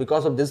लिखा.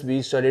 Because of this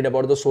we studied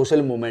about the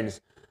social movements,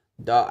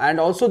 and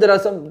also there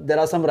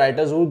are some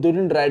writers who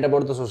didn't write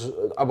about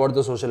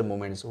the social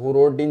movements, who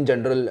wrote in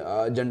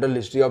general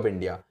history of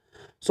India.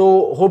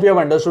 So hope you have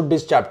understood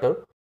this chapter.